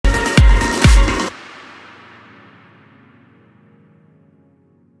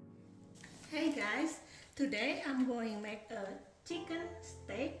guys, today I'm going to make a chicken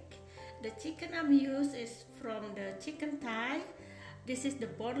steak. The chicken I'm using is from the chicken thigh. This is the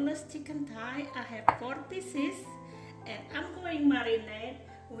boneless chicken thigh. I have 4 pieces and I'm going to marinate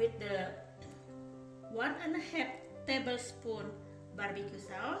with the 1.5 tablespoon barbecue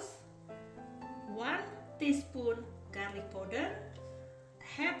sauce, 1 teaspoon garlic powder,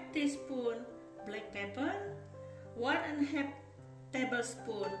 half teaspoon black pepper, 1.5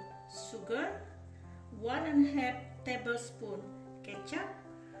 tablespoon sugar, 1.5 tablespoon ketchup,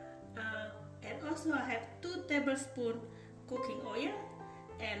 and also I have 2 tablespoon cooking oil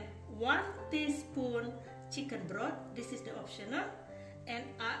and 1 teaspoon chicken broth. This is the optional, and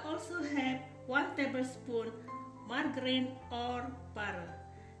I also have 1 tablespoon margarine or butter.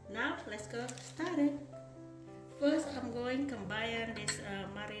 Now let's go started. First I'm going to combine this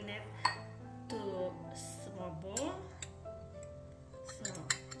marinade to small bowl. So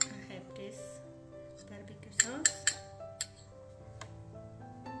I have this barbecue sauce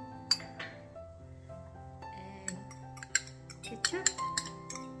and ketchup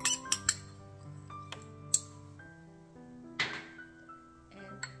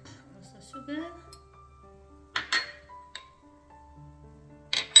and also sugar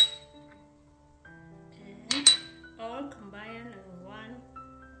and all combined in one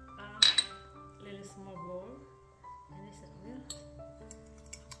little small bowl. And this is oil.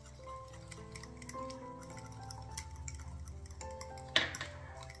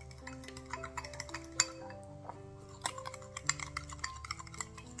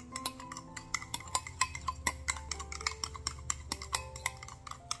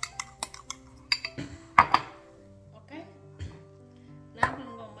 Okay, now I'm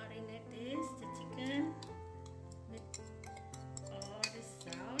going to marinate the chicken with all this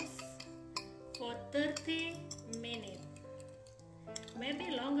sauce for 30 minutes. Maybe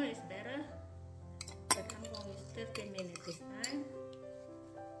longer is better, but I'm going to use 30 minutes this time.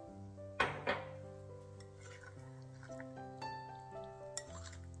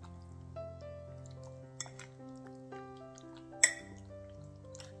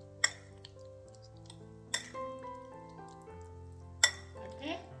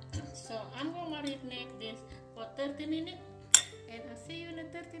 Okay, so I'm going to marinate this for 30 minutes and I'll see you in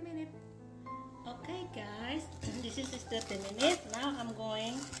 30 minutes. Okay guys, this is 30 minutes. Now I'm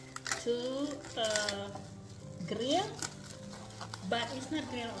going to grill, but it's not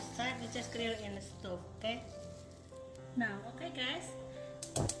grill outside, it's just grill in the stove. Okay, now okay guys,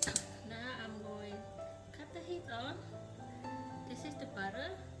 now I'm going to cut the heat on. This is the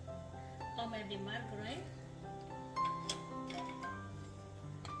butter or maybe margarine.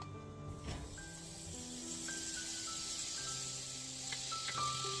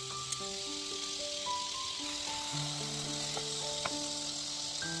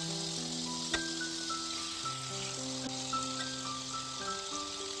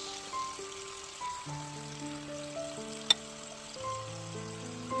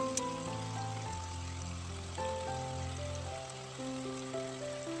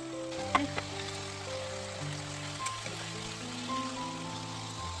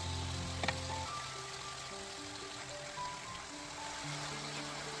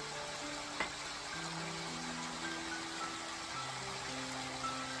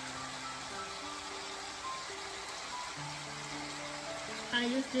 I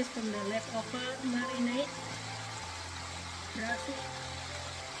use this from the leftover marinade. Brush it.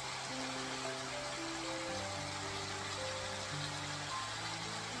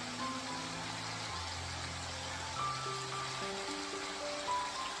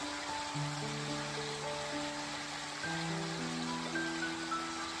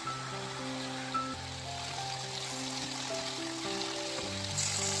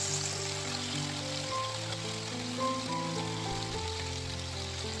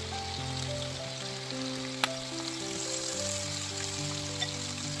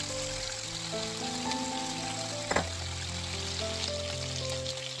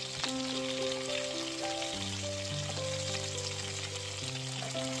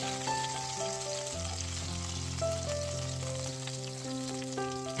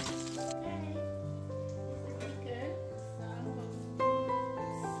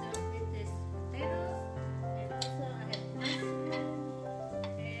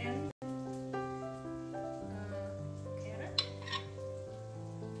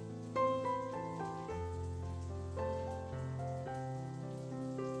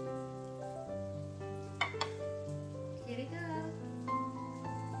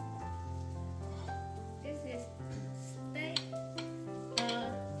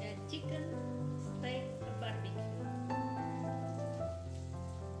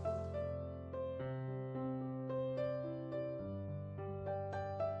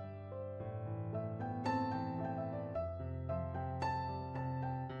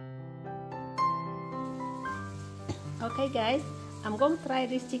 Okay guys, I'm going to try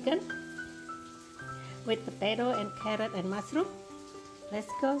this chicken with potato and carrot and mushroom. Let's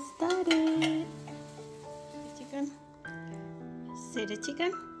go start it. Chicken. See the chicken?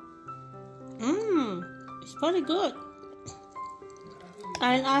 It's very good.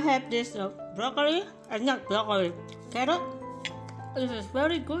 And I have this broccoli, not broccoli, carrot. This is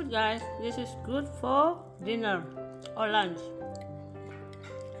very good guys. This is good for dinner or lunch.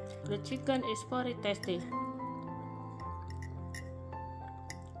 The chicken is very tasty.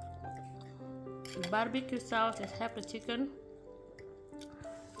 Barbecue sauce is half the chicken.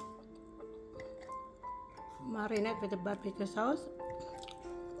 Marinade with the barbecue sauce.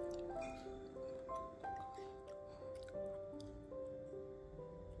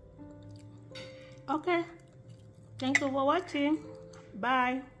 Okay, thank you for watching.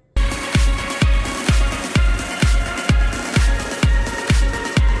 Bye.